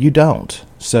 You don't.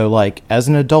 So, like, as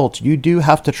an adult, you do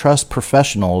have to trust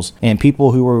professionals and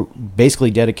people who are basically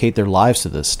dedicate their lives to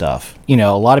this stuff. A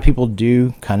lot of people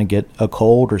do kind of get a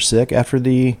cold or sick after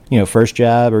the, first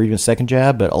jab or even second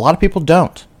jab, but a lot of people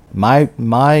don't.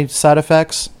 My side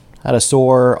effects, had a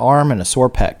sore arm and a sore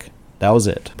pec. That was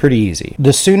it. Pretty easy.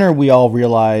 The sooner we all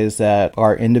realize that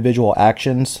our individual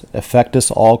actions affect us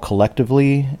all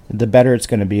collectively, the better it's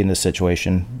going to be in this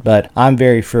situation. But I'm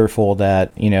very fearful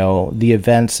that, the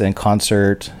events and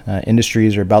concert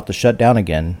industries are about to shut down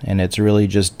again, and it's really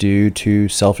just due to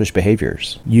selfish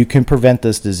behaviors. You can prevent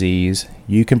this disease.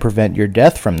 You can prevent your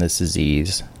death from this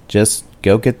disease. Just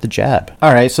go get the jab.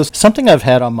 All right, so something I've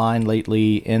had on mind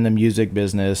lately in the music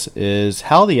business is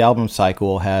how the album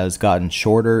cycle has gotten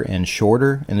shorter and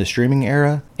shorter in the streaming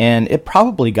era, and it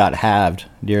probably got halved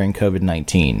during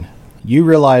COVID-19. You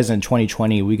realize in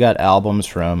 2020 we got albums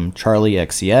from Charli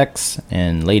XCX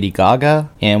and Lady Gaga,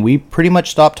 and we pretty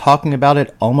much stopped talking about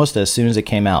it almost as soon as it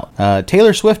came out.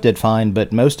 Taylor Swift did fine,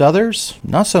 but most others,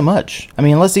 not so much. I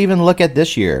mean, let's even look at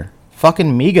this year.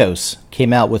 Fucking Migos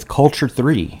came out with Culture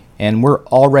 3, and we're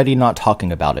already not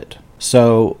talking about it.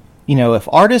 So, if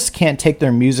artists can't take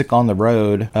their music on the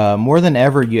road, more than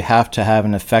ever you have to have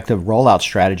an effective rollout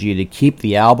strategy to keep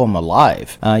the album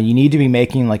alive. You need to be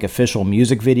making like official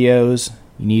music videos.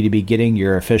 You need to be getting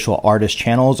your official artist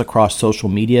channels across social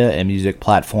media and music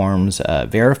platforms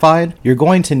verified. You're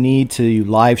going to need to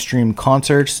live stream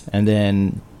concerts and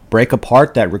then break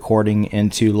apart that recording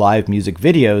into live music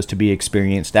videos to be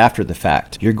experienced after the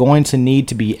fact. You're going to need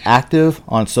to be active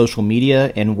on social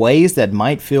media in ways that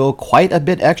might feel quite a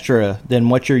bit extra than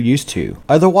what you're used to.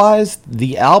 Otherwise,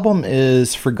 the album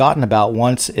is forgotten about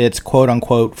once it's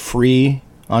quote-unquote free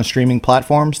on streaming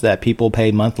platforms that people pay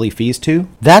monthly fees to.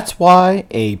 That's why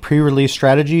a pre-release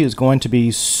strategy is going to be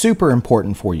super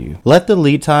important for you. Let the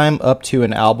lead time up to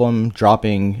an album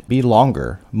dropping be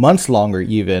longer, months longer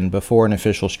even, before an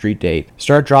official street date.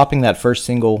 Start dropping that first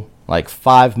single like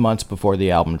 5 months before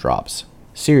the album drops.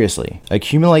 Seriously,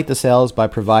 accumulate the sales by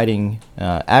providing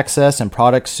access and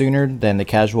products sooner than the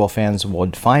casual fans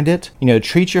would find it.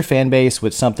 Treat your fan base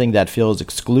with something that feels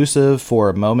exclusive for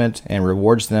a moment and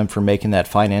rewards them for making that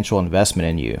financial investment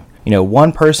in you.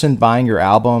 One person buying your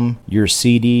album, your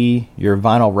CD, your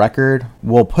vinyl record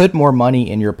will put more money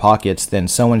in your pockets than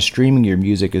someone streaming your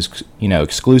music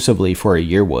exclusively for a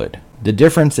year would. The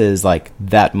difference is like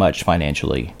that much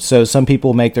financially. So some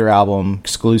people make their album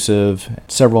exclusive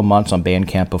several months on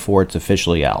Bandcamp before it's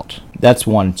officially out. That's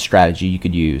one strategy you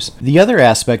could use. The other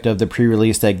aspect of the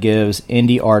pre-release that gives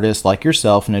indie artists like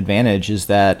yourself an advantage is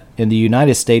that in the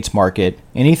United States market,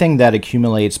 anything that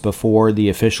accumulates before the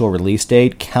official release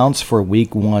date counts for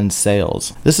week one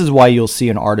sales. This is why you'll see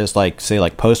an artist like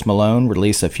Post Malone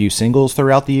release a few singles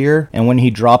throughout the year, and when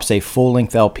he drops a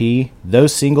full-length LP,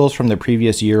 those singles from the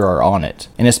previous year are on it.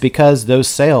 And it's because those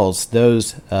sales,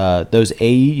 those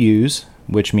AEUs,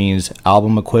 which means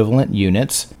album equivalent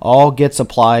units, all gets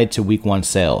applied to week one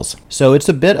sales. So it's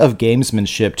a bit of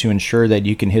gamesmanship to ensure that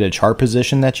you can hit a chart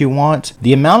position that you want.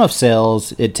 The amount of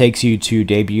sales it takes you to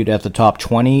debut at the top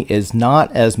 20 is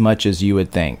not as much as you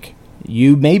would think.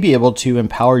 You may be able to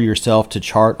empower yourself to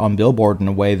chart on Billboard in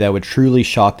a way that would truly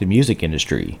shock the music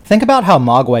industry. Think about how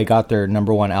Mogwai got their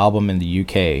number one album in the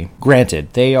UK.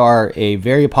 Granted, they are a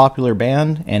very popular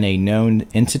band and a known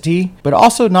entity, but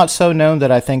also not so known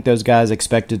that I think those guys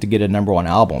expected to get a number one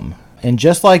album. And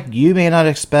just like you may not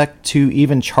expect to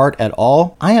even chart at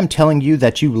all, I am telling you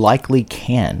that you likely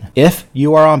can. If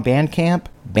you are on Bandcamp,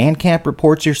 Bandcamp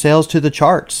reports your sales to the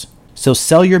charts. So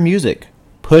sell your music.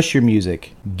 Push your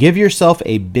music. Give yourself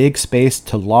a big space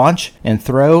to launch and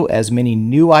throw as many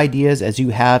new ideas as you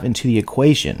have into the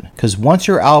equation. Because once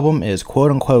your album is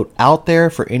quote unquote out there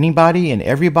for anybody and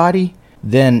everybody,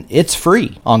 then it's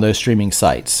free on those streaming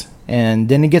sites. And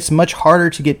then it gets much harder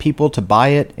to get people to buy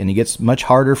it, and it gets much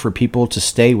harder for people to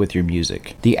stay with your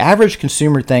music. The average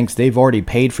consumer thinks they've already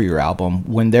paid for your album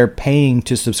when they're paying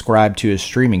to subscribe to a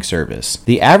streaming service.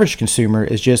 The average consumer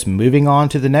is just moving on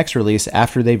to the next release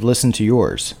after they've listened to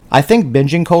yours. I think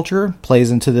binging culture plays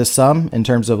into this some in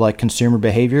terms of like consumer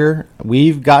behavior.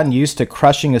 We've gotten used to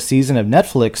crushing a season of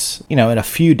Netflix, in a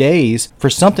few days for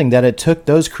something that it took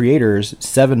those creators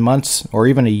 7 months or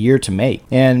even a year to make.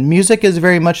 And music is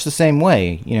very much the same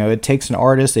way. It takes an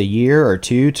artist a year or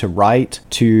two to write,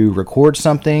 to record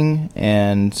something,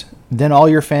 and then all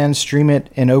your fans stream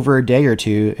it in over a day or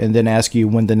two and then ask you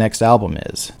when the next album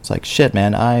is. It's like, shit,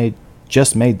 man, I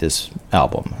just made this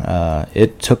album.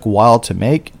 It took a while to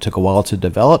make, took a while to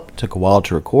develop, took a while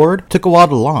to record, took a while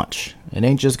to launch. It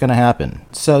ain't just gonna happen.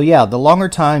 So yeah, the longer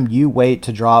time you wait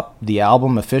to drop the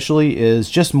album officially is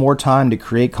just more time to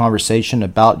create conversation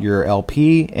about your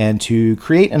LP and to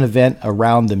create an event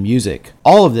around the music.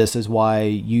 All of this is why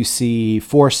you see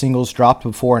 4 singles dropped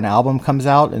before an album comes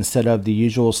out instead of the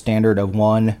usual standard of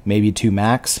 1, maybe 2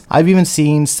 max. I've even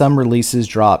seen some releases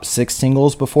drop 6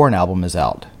 singles before an album is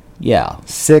out. Yeah,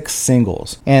 6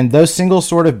 singles. And those singles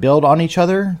sort of build on each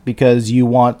other because you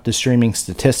want the streaming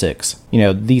statistics.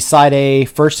 The side A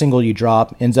first single you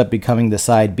drop ends up becoming the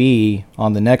side B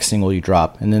on the next single you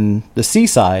drop, and then the C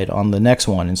side on the next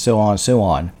one, and so on and so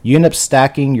on. You end up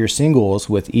stacking your singles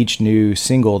with each new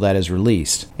single that is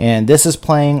released. And this is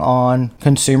playing on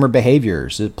consumer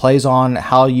behaviors. It plays on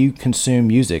how you consume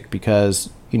music because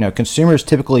consumers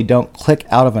typically don't click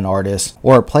out of an artist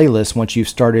or a playlist once you've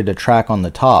started a track on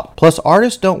the top. Plus,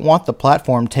 artists don't want the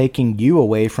platform taking you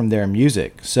away from their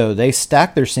music, so they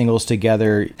stack their singles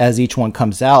together as each one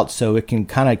comes out so it can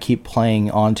kind of keep playing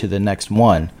on to the next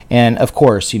one. And of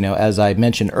course, as I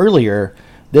mentioned earlier,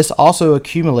 this also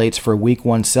accumulates for week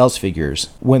one sales figures.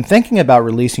 When thinking about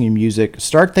releasing your music,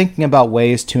 start thinking about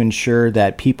ways to ensure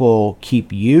that people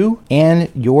keep you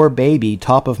and your baby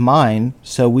top of mind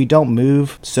so we don't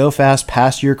move so fast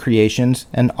past your creations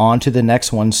and on to the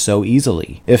next one so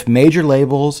easily. If major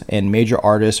labels and major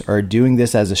artists are doing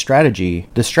this as a strategy,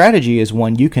 the strategy is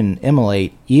one you can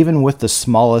emulate even with the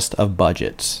smallest of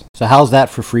budgets. So how's that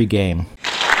for free game?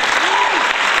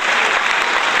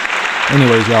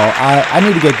 Anyways, y'all, I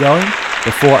need to get going.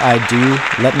 Before I do,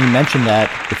 let me mention that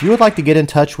if you would like to get in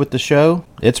touch with the show,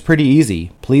 it's pretty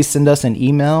easy. Please send us an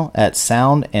email at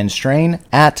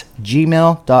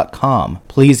soundandstrain@gmail.com.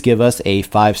 Please give us a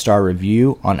 5-star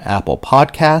review on Apple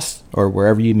Podcasts or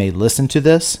wherever you may listen to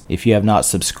this. If you have not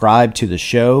subscribed to the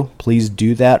show, please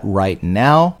do that right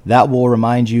now. That will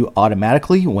remind you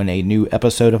automatically when a new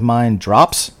episode of mine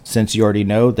drops, since you already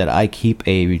know that I keep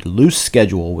a loose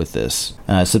schedule with this.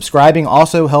 Subscribing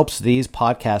also helps these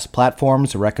podcast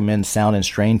platforms recommend Sound and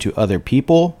Strain to other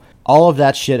people. All of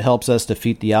that shit helps us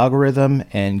defeat the algorithm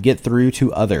and get through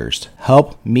to others.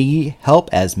 Help me help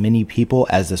as many people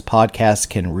as this podcast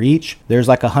can reach. There's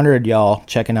like 100 y'all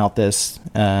checking out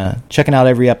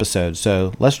every episode.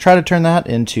 So let's try to turn that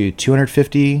into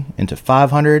 250, into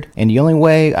 500. And the only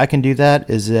way I can do that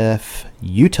is if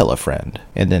you tell a friend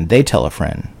and then they tell a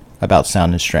friend about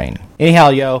Sound and Strain. Anyhow,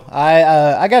 yo,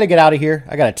 I gotta get out of here.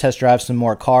 I gotta test drive some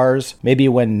more cars. Maybe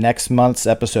when next month's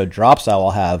episode drops, I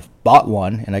will have bought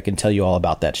one and I can tell you all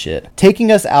about that shit.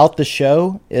 Taking us out the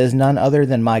show is none other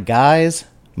than my guys,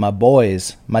 my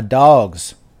boys, my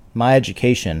dogs, My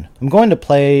Education. I'm going to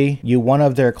play you one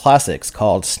of their classics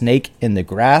called Snake in the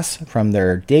Grass from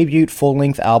their debut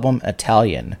full-length album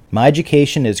Italian. My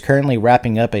Education is currently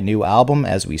wrapping up a new album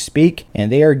as we speak,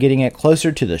 and they are getting it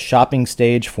closer to the shopping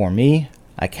stage for me.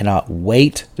 I cannot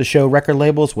wait to show record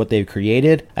labels what they've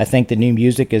created. I think the new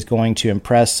music is going to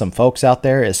impress some folks out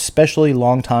there, especially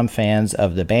longtime fans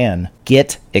of the band.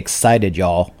 Get excited,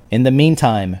 y'all. In the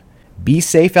meantime, be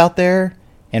safe out there,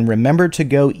 and remember to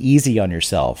go easy on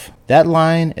yourself. That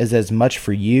line is as much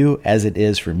for you as it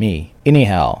is for me.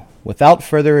 Anyhow, without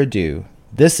further ado,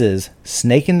 this is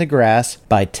Snake in the Grass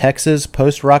by Texas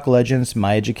post-rock legends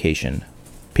My Education.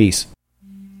 Peace.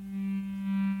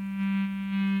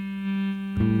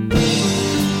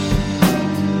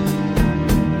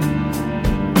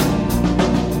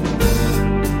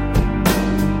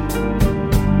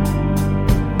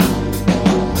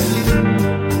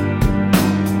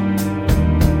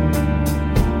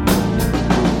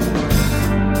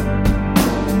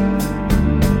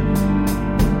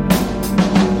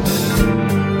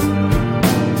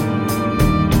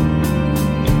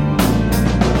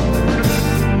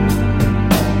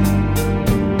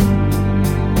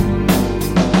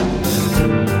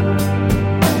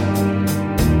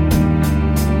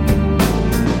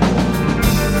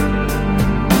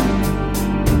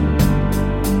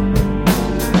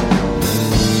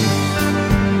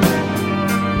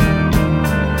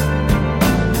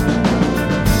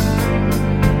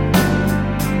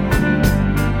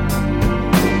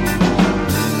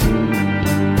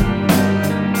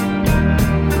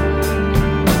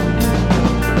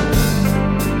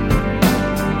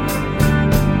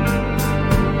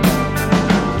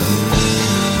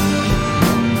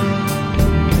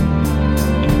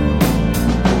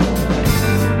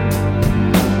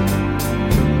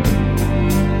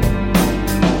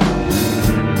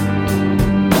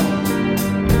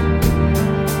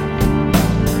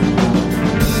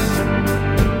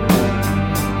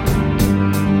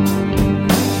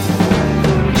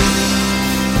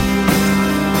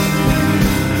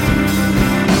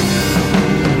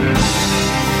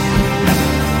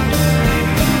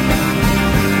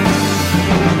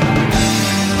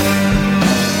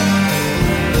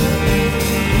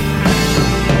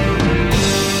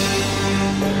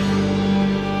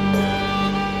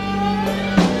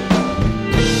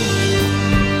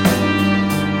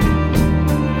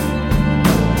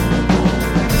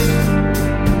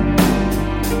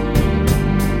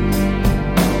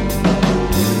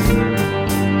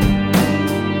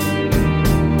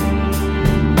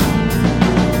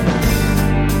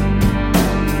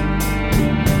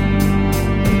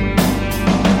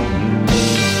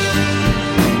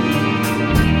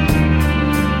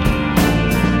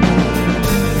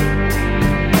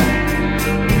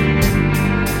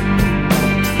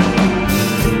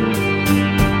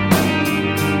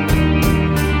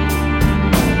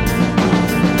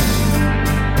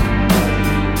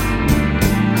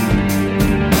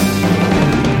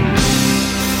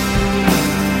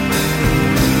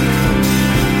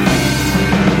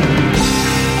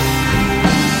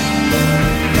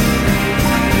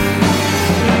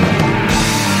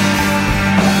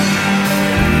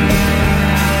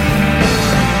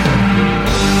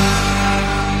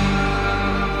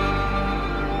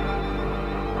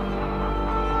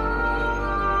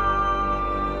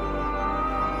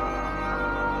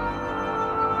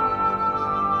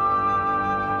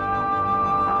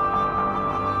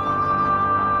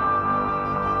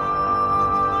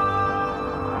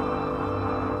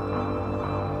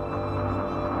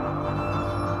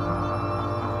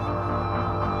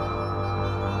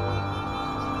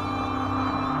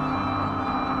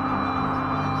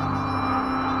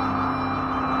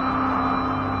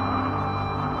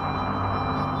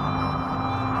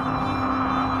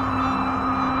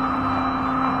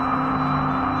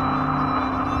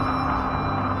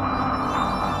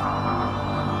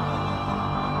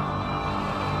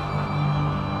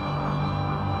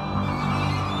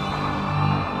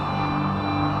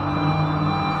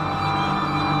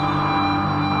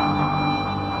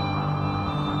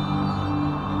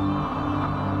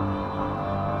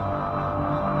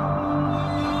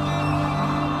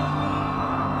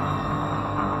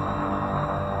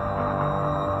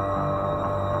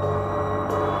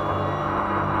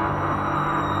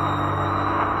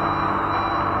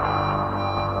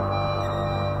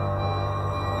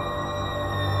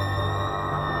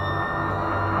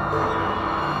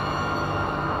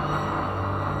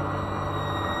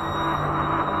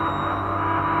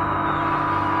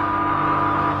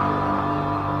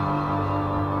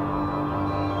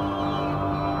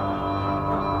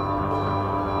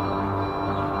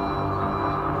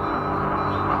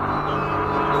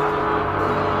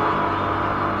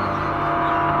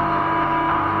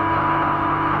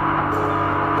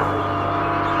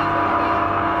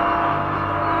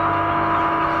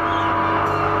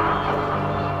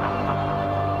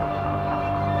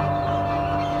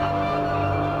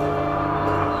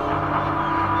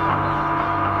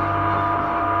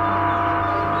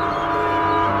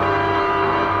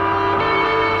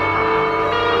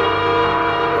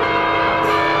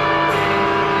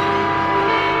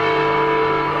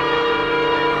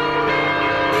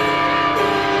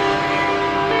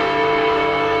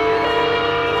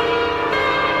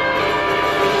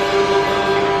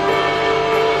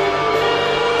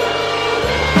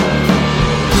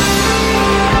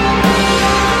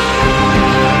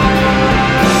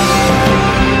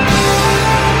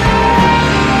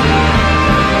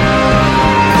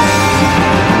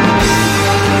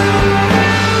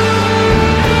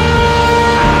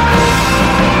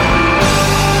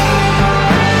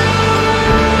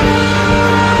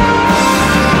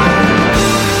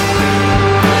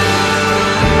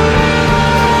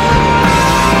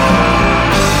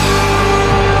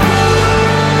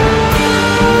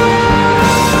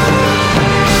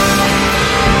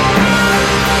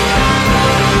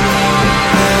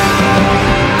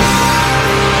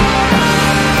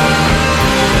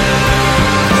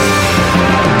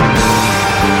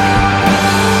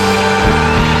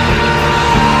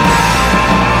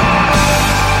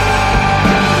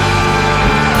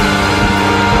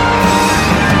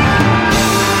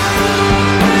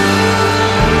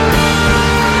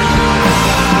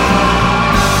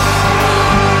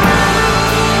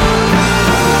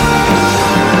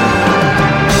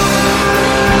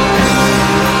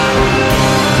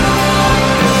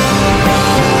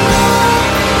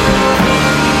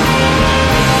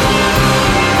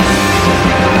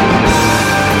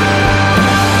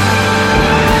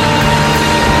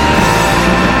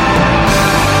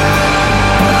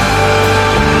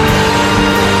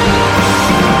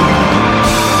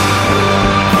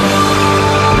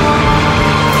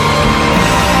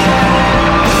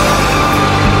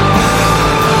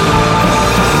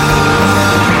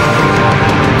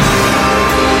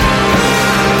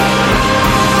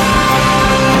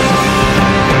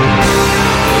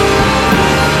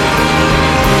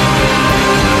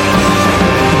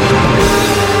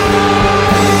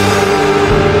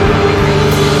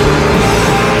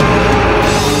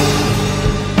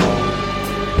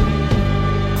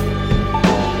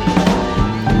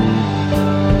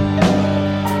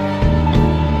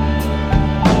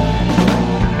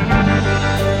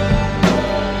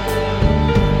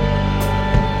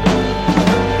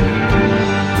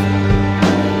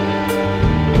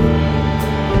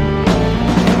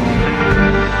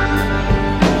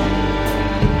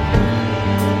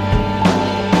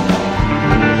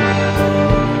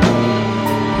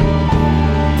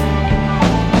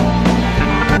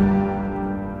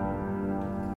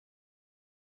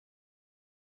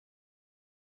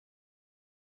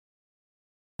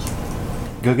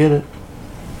 Go get it.